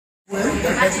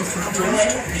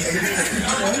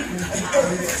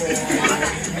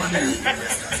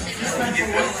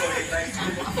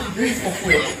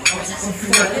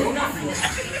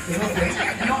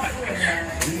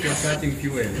Starting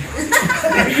fuel.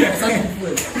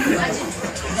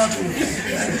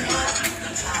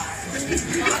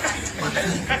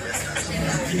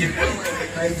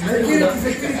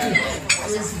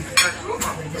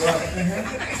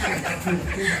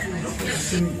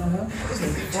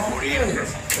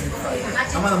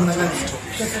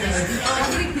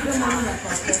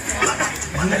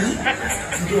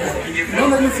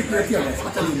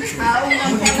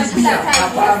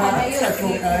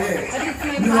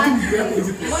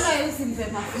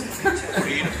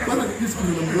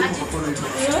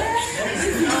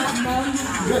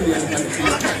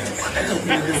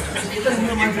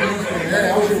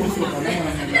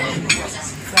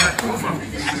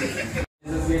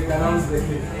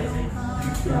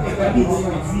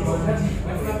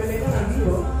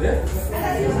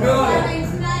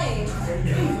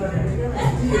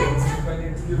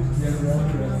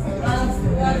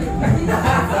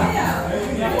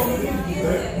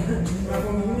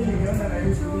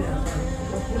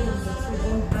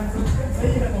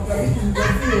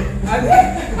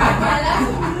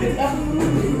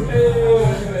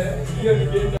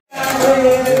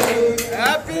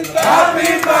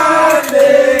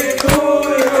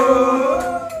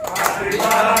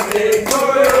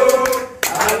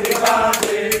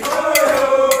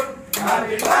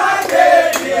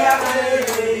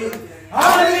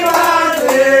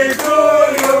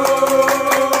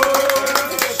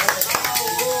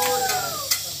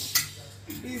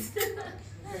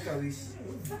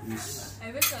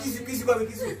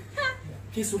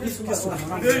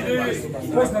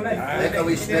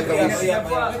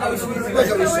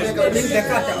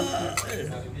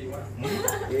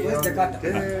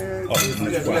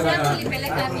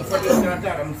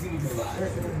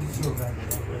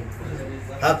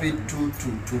 Happy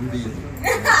tumbili.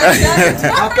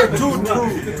 Happy tumbili.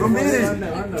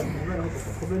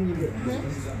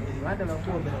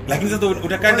 Lakini sasa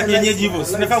utakanda kienyeji hivyo,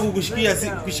 sinafaa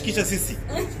kushikisha sisi.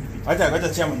 Acha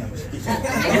chama na kushikisha.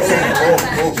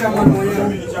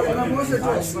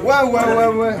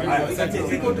 Wewe.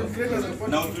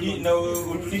 Na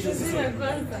utulishe sisi.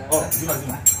 Oh, zima.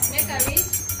 Make a wish.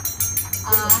 A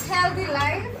healthy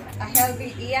life, a healthy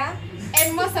year,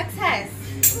 and more success.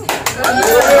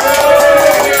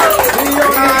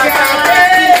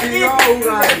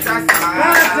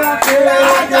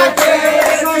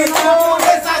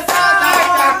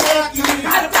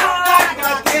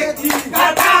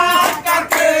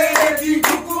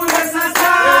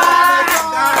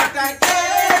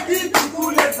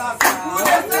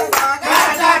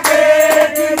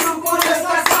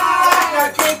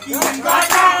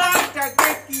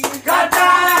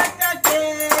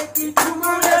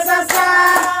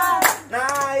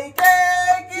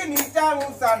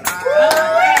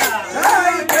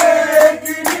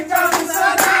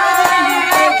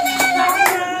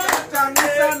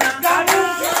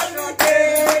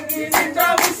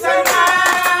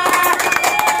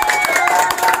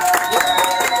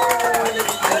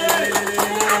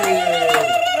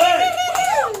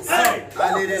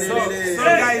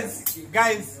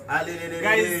 Guys,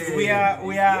 we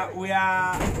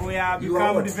are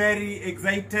become very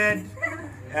excited.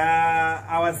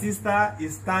 Our sister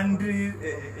is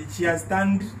she has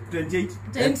turned 28.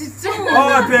 22.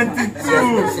 Oh,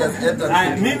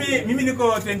 22. Mimi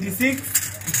niko 26.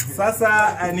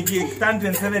 Sasa niki turn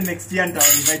 27 next year nita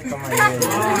invite kama yeye.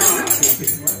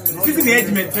 Sisi ni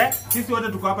age mates, Sisi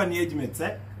wote tuko hapa ni age mates,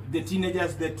 The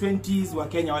teenagers, the 20s wa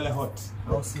Kenya wale hot.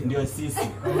 Ndio sisi.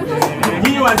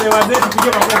 Nyinyi wazee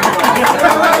tupige makofi.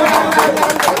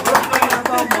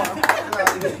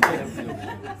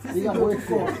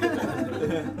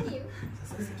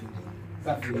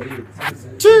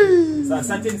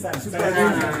 Asante sana.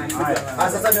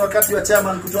 Sasa ni wakati wa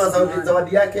chairman kutoa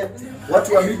zawadi yake.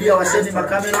 Watu wa media washeni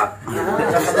makamera.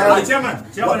 Tafadhali chairman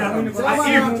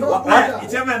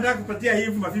anataka kupatia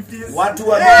hivi ma 50s. Watu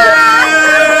wa media.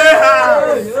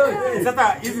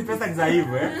 Sasa hizi pesa ni za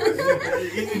hivyo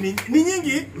Hizi ni nyingi.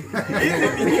 Hizi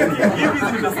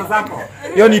ni pesa zako.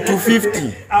 Hiyo ni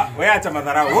 250. Wewe acha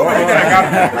madharau.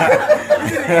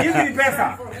 Hizi ni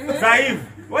pesa za hivyo.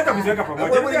 Wacha kuziweka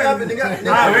pamoja. Wewe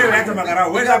acha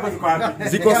madharau. Wewe hapo ziko wapi?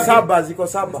 Ziko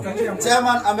saba.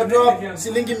 Chairman ametoa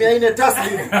shilingi 400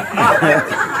 taslim.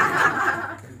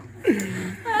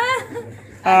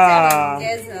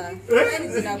 Ongeza. Ni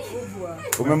jina kubwa.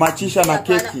 Umemachisha na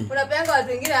keki. Unapeanga watu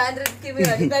wengine 100 kimi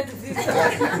unataka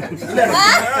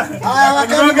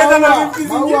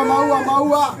 250.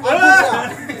 Maua.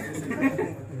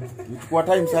 Kwa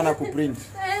time sana kuprint.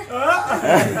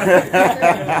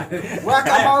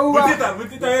 Waka maua.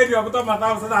 Butita wewe ndio kutoa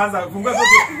matao sasa anza fungua sote.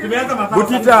 Tumeanza matao.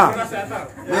 Butita.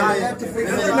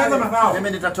 Mimi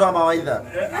nitatoa mawaidha.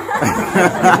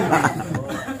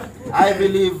 I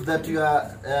believe that you are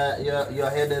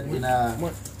headed in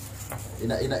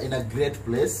a great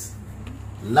place.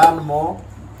 Learn more,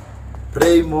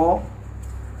 pray more,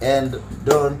 and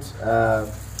don't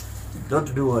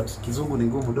do what? Kizungu ni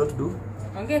ngumu.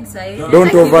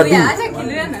 Don't overdo.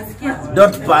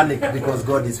 Don't panic because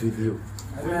God is with you.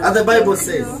 And the Bible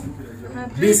says,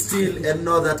 be still and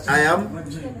know that I am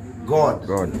God.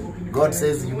 God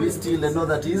says, you be still and know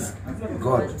that is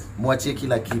God. Mwachie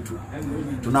kila kitu.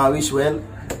 Tunawish well.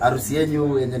 Harusi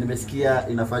yenu yenye nimesikia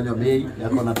inafanywa Mei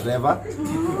yako na Trevor.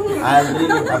 I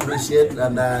really appreciate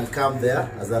and I'll come there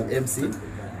as an MC.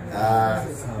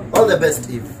 All the best,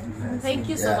 Eve. Thank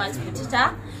you so much,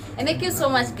 Butita. And thank you so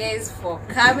much, guys, for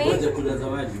coming.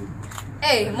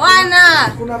 Hey,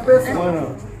 mwana! Kuna pesa.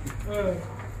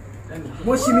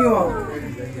 Mheshimiwa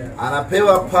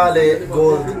anapewa pale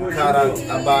gold carat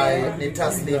ambaye ni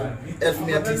taslim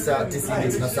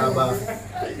 1997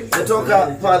 kutoka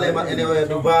pale maeneo ya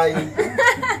Dubai.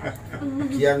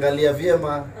 Kiangalia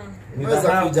vyema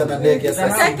unaweza kuja na ndege ya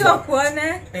sasa. Nataka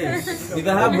kuone. Ni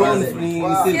dhahabu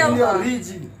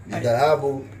ni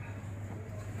dhahabu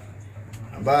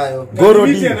ambayo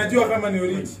Gorodi anajua kama ni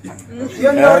origi.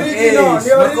 Hiyo ni original,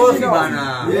 ni original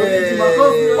bana.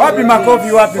 Wapi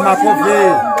makofi?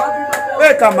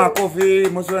 Weka makofi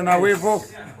mswe na wevo.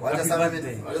 Wacha sasa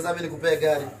mimi nikupee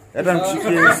gari. Hata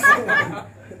nikushikie.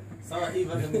 Sawa hivi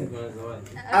hata mimi kwa zawadi.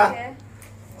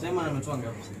 Chema ametoa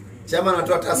ngapi? Chema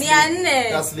anatoa taslim.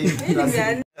 400. Taslim.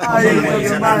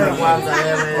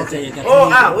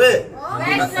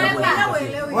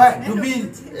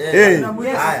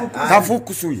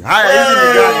 Kafukusui. Haya hizi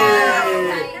ni gani?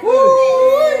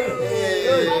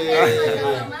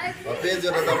 Wapenzi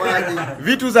watazamaji.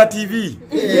 Vitu za TV.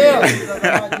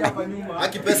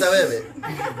 Haki pesa wewe.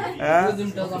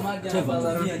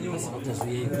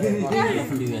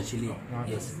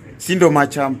 Sindo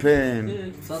champagne.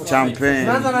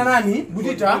 Unaanza na nani?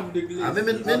 Butita?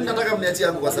 Mimi nataka mniachie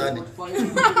yangu kwa sahani.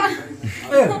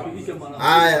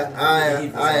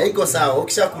 Haya, iko sawa.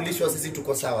 Ukishakulishwa sisi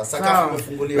tuko sawa. Sakafu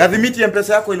imefunguliwa. Gadhimiti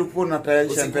M-Pesa yako ilikuwa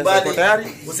unatayarisha M-Pesa yako tayari?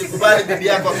 Usikubali bibi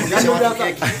yako akulishe watu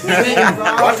keki.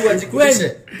 Watu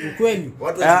wajikulishe. Ukweli.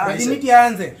 Watu wajikulishe. Gadhimiti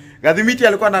aanze. Gadhimiti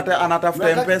alikuwa anatafuta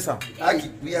M-Pesa.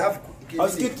 Haki, we have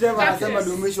Auski Trevor anasema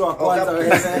dumisho wa kwanza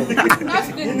wewe.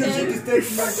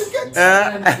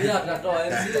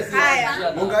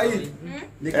 Mungai.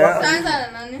 Anza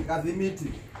na nani? Gadhimiti.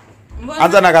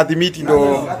 Anza na Gadhimiti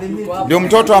ndio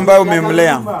mtoto ambaye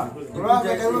umemlea.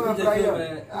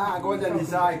 Ngoja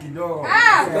nisae kidogo.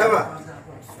 Trevor.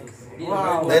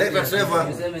 Director Trevor.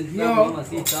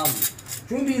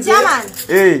 Chairman.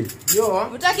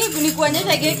 Utaki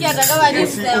kunikuonyesha keki hata kama ni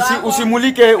mzee.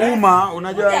 Usimulike umma,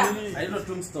 unajua nini?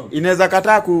 Inaweza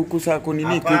kataa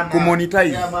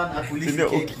kumonetize.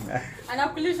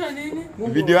 Anakulisha nini?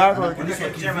 Video yako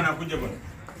Chairman anakuja bwana.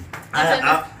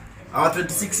 Our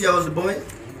 26-year-old boy.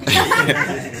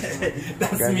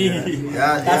 That's me.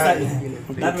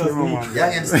 That was me.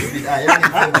 Young and stupid. Young and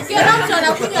stupid. Kila mtu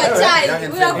anakunywa chai,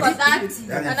 huyo kwa dhati.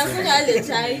 Anakunywa ile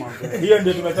chai. Hiyo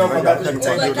ndio tumetoka kwa dhati.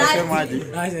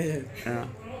 unasemaje?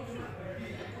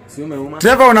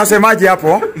 Trevor unasemaje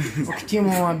hapo?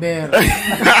 Ukitimu wa bera.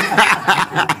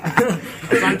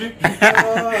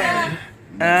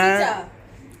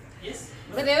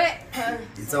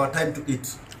 It's our time to eat.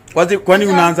 Kwani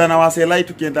unaanza na waselai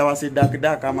tukienda wase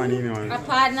dak kama nini wale?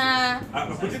 Hapana.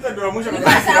 Butita ndio wa mwisho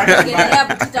Sasa tukiendelea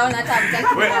tutaona hata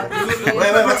mtaki.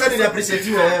 Wewe wacha ni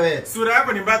appreciate wewe. Sura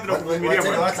yako ni bad na kuvumilia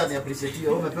bwana. Wacha ni appreciate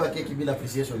wewe. Umepewa keki bila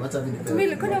appreciation. Wacha mimi nipewe.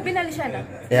 Mimi kuna Obina alishanda.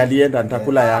 Alienda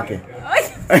nitakula yake.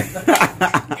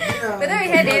 But then we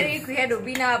had Erick, we had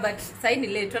Obina, but sahi ni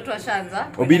late watu washaanza.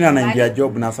 Obina anaingia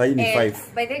job na sahi ni 5.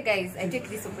 By the way guys, I take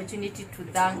this opportunity to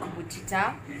thank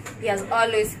Butita. He has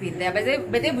always been there. By the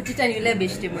way Butita ni yule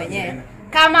beshte mwenye.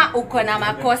 Kama uko na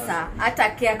makosa, hata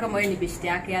kia kama wewe ni beshte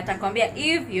yake, atakwambia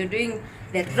if you're doing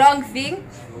the wrong thing,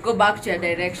 go back to your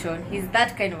direction. He's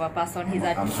that kind of a person. He's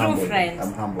a true humble. friend.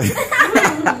 I'm humble.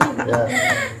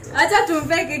 Acha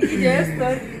tumpe keki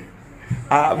Jesto.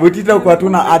 Butita uko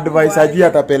hatuna advice ajui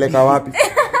atapeleka wapi.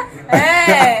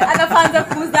 Anaanza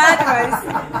kuuza advice.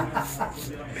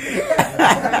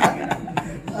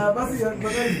 Basi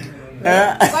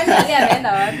Kwani Ali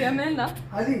ameenda wapi? Ameenda?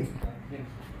 Ali.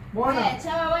 Mbona?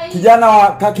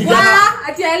 Kijana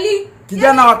Ati Ali.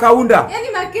 Kijana wa Kaunda. Yaani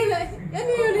Makena,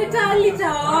 yaani yule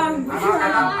talita wangu.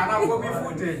 Anakopi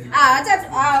footage.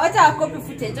 Wacha copy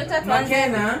footage. Wacha tuanze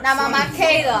na Mama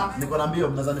Kayla. Niko na mbio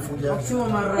mnaweza nifungia. Chuma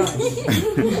mara.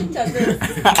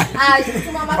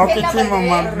 Mama Kayla. Wakichuma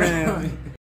mapema.